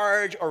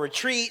charge or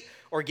retreat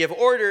or give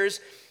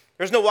orders,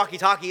 there's no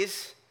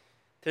walkie-talkies.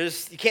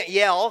 You can't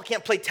yell,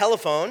 can't play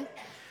telephone.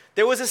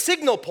 There was a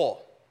signal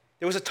pole.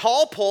 There was a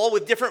tall pole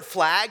with different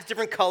flags,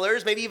 different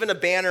colors, maybe even a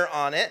banner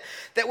on it,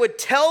 that would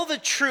tell the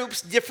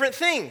troops different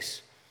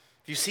things.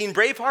 If you've seen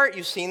Braveheart,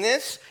 you've seen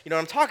this, you know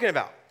what I'm talking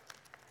about.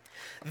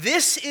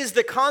 This is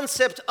the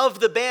concept of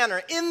the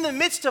banner. In the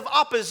midst of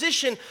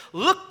opposition,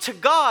 look to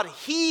God.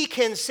 He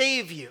can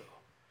save you.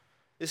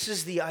 This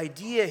is the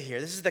idea here.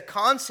 This is the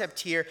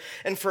concept here.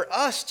 And for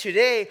us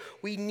today,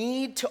 we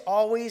need to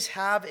always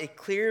have a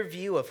clear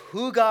view of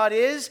who God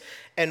is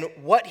and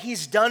what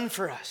he's done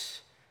for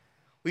us.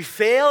 We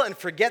fail and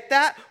forget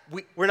that.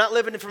 We're not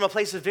living from a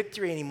place of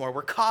victory anymore.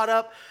 We're caught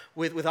up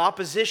with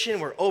opposition.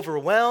 We're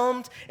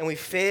overwhelmed, and we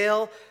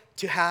fail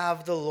to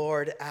have the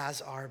Lord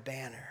as our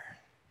banner.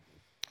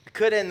 We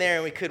could end there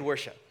and we could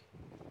worship.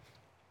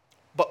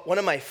 But one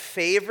of my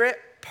favorite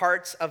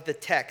parts of the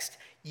text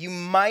you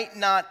might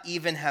not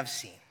even have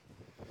seen.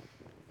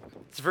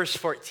 It's verse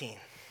 14.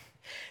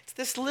 It's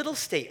this little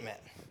statement.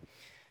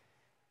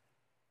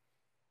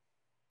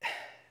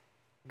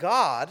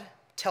 God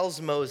tells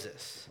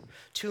Moses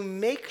to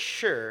make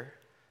sure,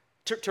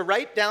 to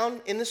write down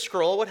in the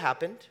scroll what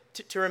happened,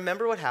 to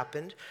remember what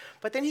happened,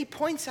 but then he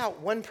points out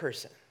one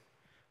person.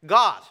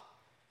 God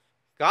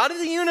of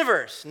the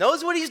universe,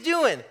 knows what he's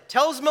doing,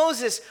 tells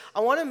Moses, I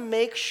want to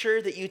make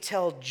sure that you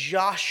tell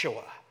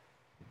Joshua.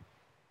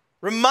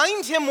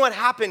 Remind him what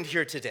happened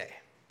here today.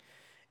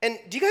 And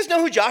do you guys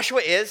know who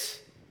Joshua is?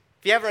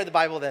 If you haven't read the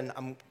Bible, then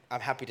I'm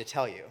happy to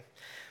tell you.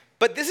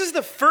 But this is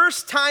the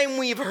first time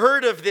we've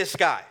heard of this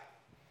guy.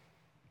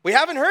 We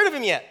haven't heard of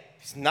him yet.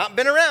 He's not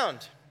been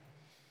around.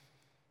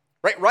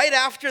 Right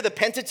after the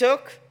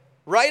Pentateuch,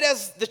 right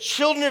as the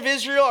children of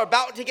Israel are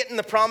about to get in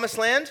the promised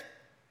land,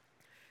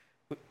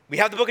 we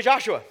have the book of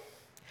Joshua.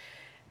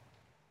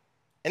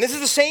 And this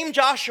is the same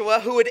Joshua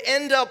who would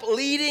end up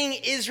leading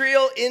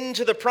Israel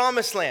into the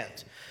promised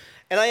land.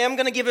 And I am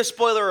going to give a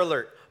spoiler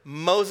alert.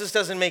 Moses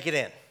doesn't make it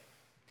in.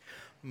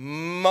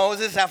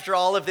 Moses, after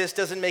all of this,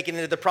 doesn't make it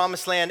into the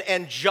promised land,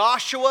 and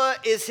Joshua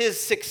is his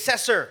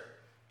successor.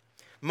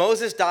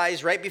 Moses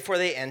dies right before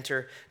they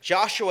enter.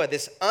 Joshua,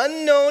 this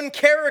unknown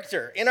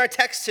character in our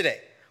text today,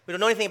 we don't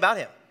know anything about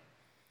him,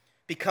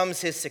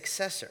 becomes his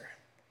successor.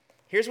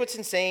 Here's what's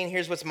insane.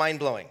 Here's what's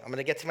mind-blowing. I'm going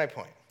to get to my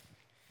point.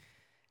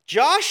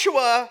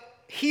 Joshua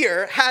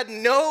here had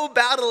no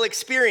battle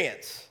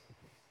experience.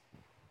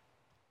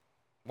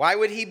 Why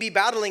would he be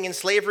battling in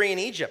slavery in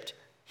Egypt?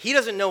 He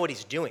doesn't know what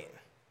he's doing.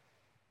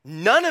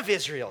 None of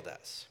Israel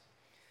does.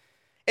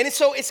 And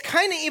so it's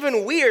kind of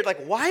even weird,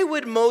 like, why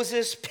would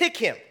Moses pick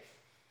him?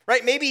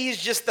 Right? Maybe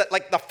he's just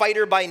the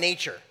fighter by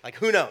nature. Like,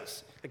 who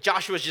knows? Like,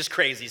 Joshua's just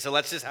crazy, so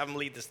let's just have him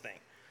lead this thing.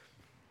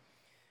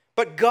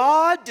 But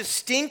God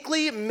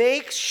distinctly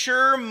makes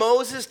sure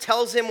Moses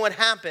tells him what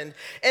happened.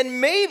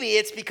 And maybe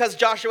it's because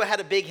Joshua had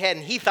a big head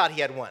and he thought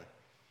he had won.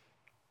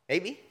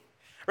 Maybe.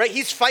 Right?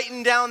 He's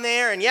fighting down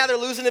there, and yeah, they're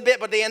losing a bit,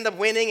 but they end up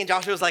winning. And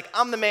Joshua's like,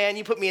 I'm the man.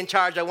 You put me in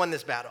charge. I won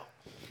this battle.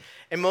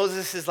 And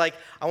Moses is like,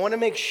 I want to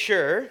make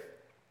sure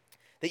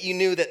that you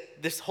knew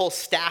that this whole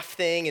staff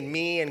thing and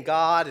me and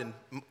God and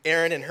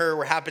Aaron and her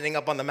were happening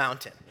up on the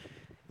mountain.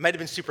 It might have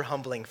been super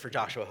humbling for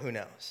Joshua. Who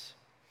knows?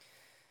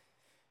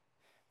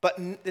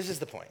 But this is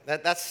the point.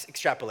 That's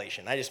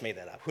extrapolation. I just made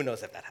that up. Who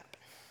knows if that happened?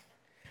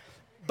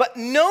 But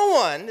no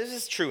one, this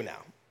is true now,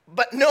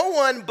 but no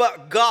one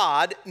but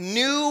God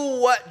knew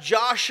what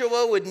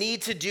Joshua would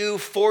need to do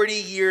 40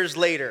 years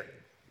later.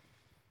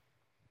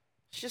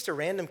 It's just a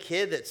random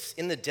kid that's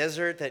in the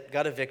desert that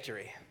got a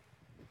victory.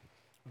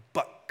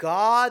 But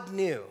God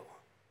knew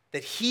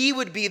that he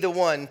would be the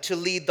one to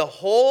lead the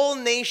whole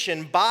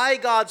nation by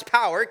God's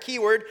power,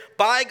 keyword,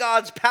 by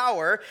God's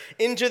power,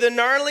 into the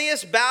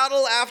gnarliest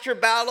battle after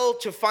battle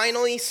to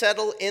finally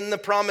settle in the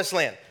promised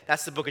land.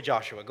 That's the book of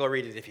Joshua. Go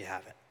read it if you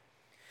haven't.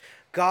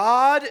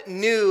 God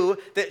knew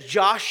that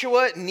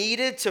Joshua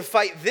needed to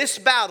fight this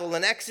battle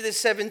in Exodus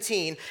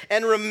 17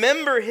 and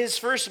remember his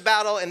first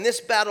battle and this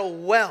battle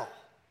well.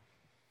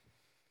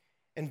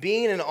 And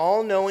being an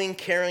all-knowing,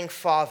 caring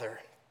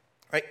father,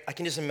 right? I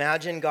can just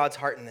imagine God's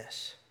heart in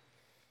this.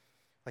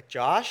 Like,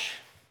 Josh,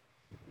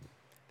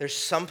 there's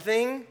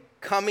something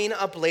coming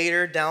up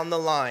later down the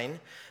line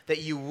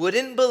that you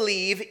wouldn't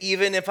believe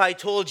even if I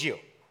told you.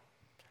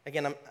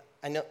 Again,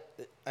 I know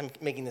I'm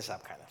making this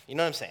up kind of. You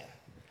know what I'm saying?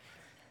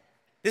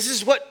 This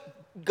is what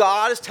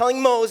God is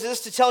telling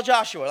Moses to tell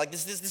Joshua, like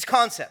this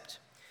concept.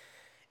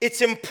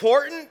 It's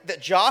important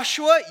that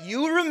Joshua,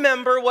 you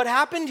remember what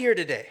happened here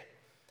today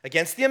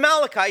against the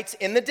Amalekites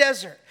in the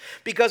desert.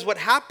 Because what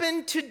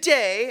happened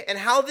today and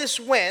how this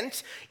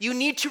went, you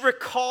need to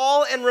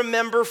recall and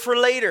remember for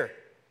later.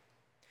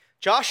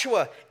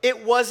 Joshua,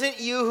 it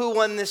wasn't you who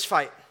won this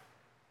fight.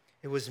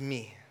 It was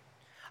me.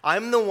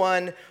 I'm the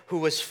one who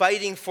was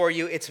fighting for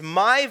you. It's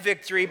my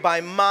victory by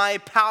my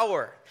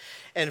power.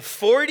 And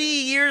 40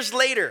 years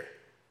later,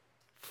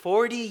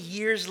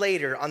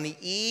 on the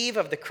eve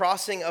of the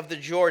crossing of the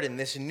Jordan,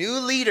 this new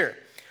leader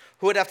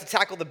who would have to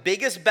tackle the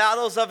biggest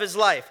battles of his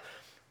life,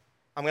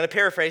 I'm going to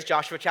paraphrase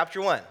Joshua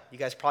chapter 1. You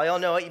guys probably all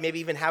know it. You maybe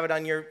even have it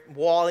on your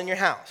wall in your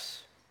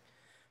house.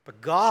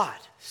 But God,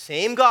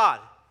 same God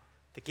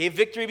that gave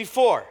victory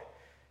before,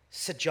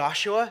 said,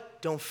 Joshua,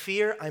 don't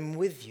fear, I'm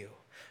with you.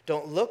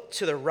 Don't look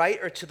to the right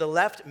or to the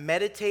left.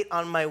 Meditate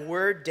on my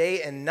word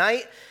day and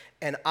night,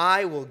 and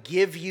I will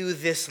give you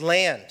this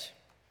land.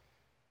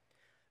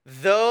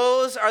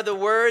 Those are the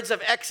words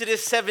of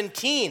Exodus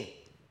 17.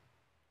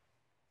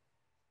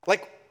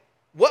 Like,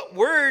 what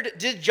word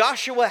did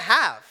Joshua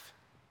have?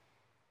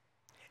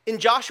 In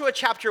Joshua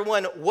chapter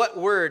 1, what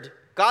word?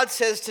 God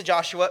says to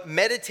Joshua,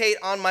 meditate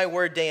on my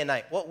word day and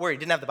night. What word? He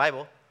didn't have the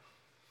Bible.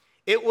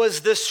 It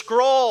was the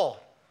scroll.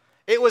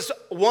 It was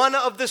one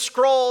of the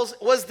scrolls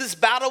this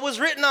battle was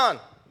written on.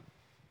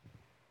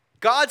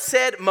 God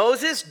said,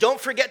 Moses, don't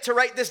forget to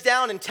write this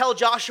down and tell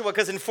Joshua,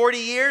 because in 40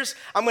 years,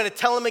 I'm going to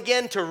tell him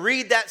again to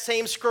read that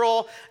same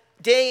scroll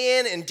day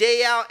in and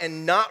day out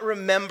and not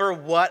remember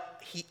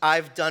what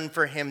I've done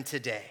for him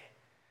today.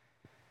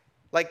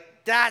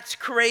 Like, that's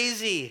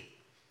crazy.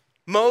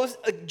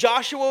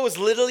 Joshua was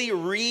literally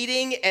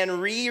reading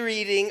and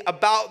rereading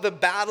about the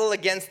battle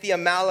against the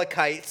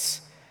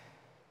Amalekites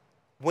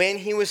when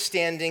he was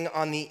standing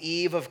on the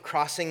eve of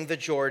crossing the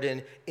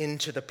Jordan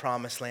into the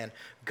promised land.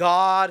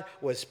 God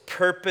was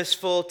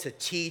purposeful to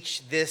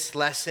teach this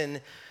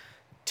lesson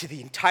to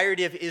the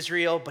entirety of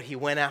Israel, but he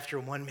went after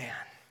one man.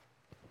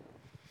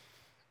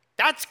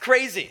 That's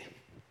crazy.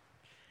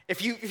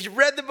 If you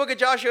read the book of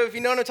Joshua, if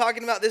you know what I'm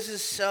talking about, this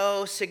is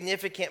so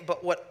significant.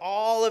 But what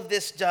all of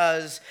this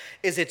does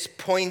is it's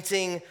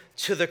pointing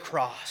to the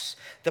cross,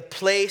 the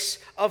place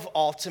of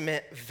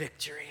ultimate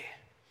victory.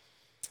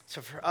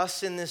 So for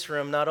us in this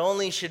room, not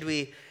only should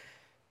we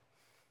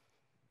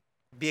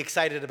be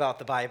excited about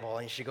the Bible,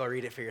 and you should go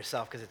read it for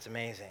yourself because it's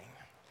amazing,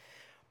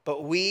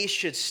 but we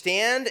should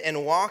stand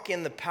and walk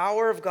in the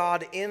power of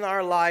God in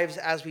our lives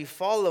as we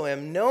follow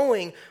him,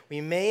 knowing we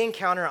may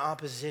encounter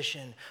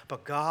opposition,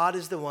 but God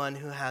is the one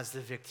who has the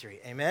victory.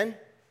 Amen?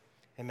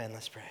 Amen.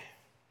 Let's pray.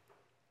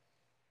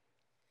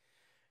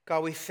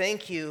 God, we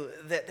thank you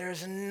that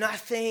there's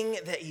nothing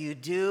that you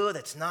do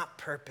that's not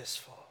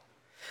purposeful.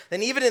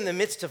 Then even in the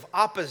midst of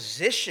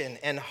opposition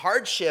and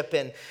hardship,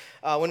 and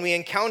when we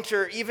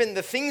encounter even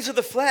the things of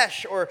the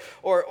flesh or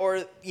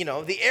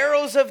the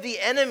arrows of the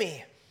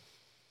enemy,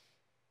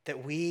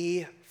 that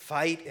we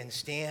fight and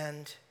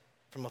stand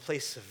from a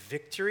place of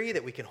victory,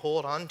 that we can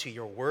hold on to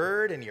your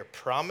word and your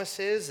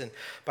promises, and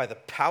by the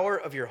power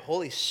of your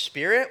Holy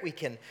Spirit, we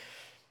can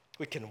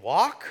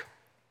walk.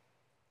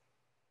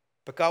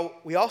 But God,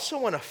 we also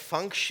want to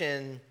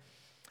function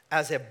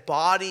as a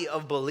body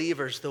of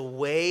believers the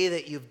way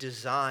that you've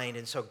designed.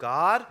 And so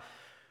God,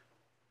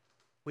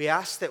 we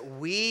ask that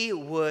we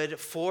would,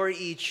 for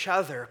each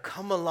other,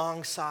 come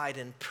alongside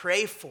and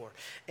pray for,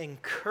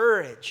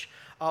 encourage,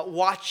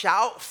 watch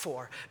out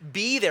for,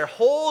 be there,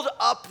 hold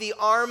up the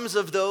arms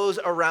of those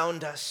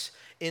around us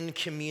in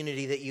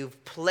community that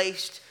you've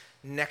placed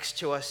next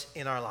to us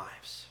in our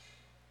lives.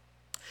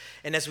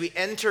 And as we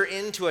enter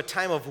into a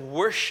time of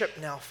worship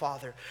now,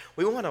 Father,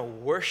 we want to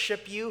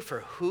worship you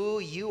for who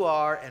you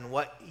are and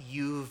what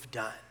you've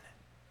done.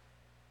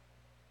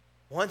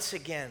 Once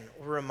again,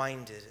 we're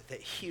reminded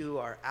that you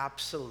are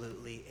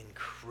absolutely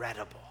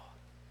incredible.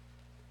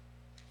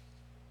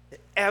 That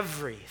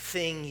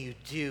everything you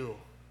do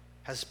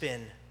has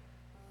been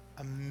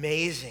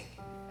amazing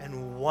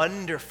and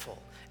wonderful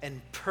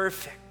and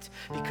perfect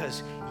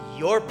because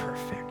you're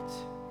perfect.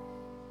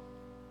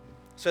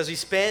 So as we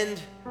spend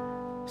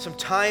some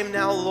time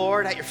now,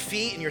 Lord, at your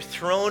feet in your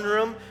throne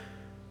room,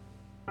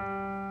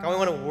 God, we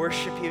want to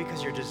worship you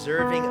because you're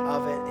deserving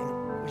of it.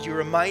 And would you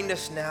remind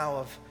us now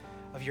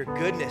of your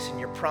goodness and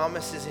your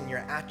promises and your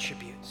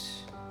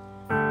attributes.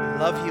 We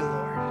love you,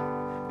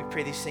 Lord. We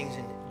pray these things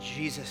in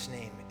Jesus'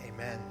 name.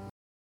 Amen.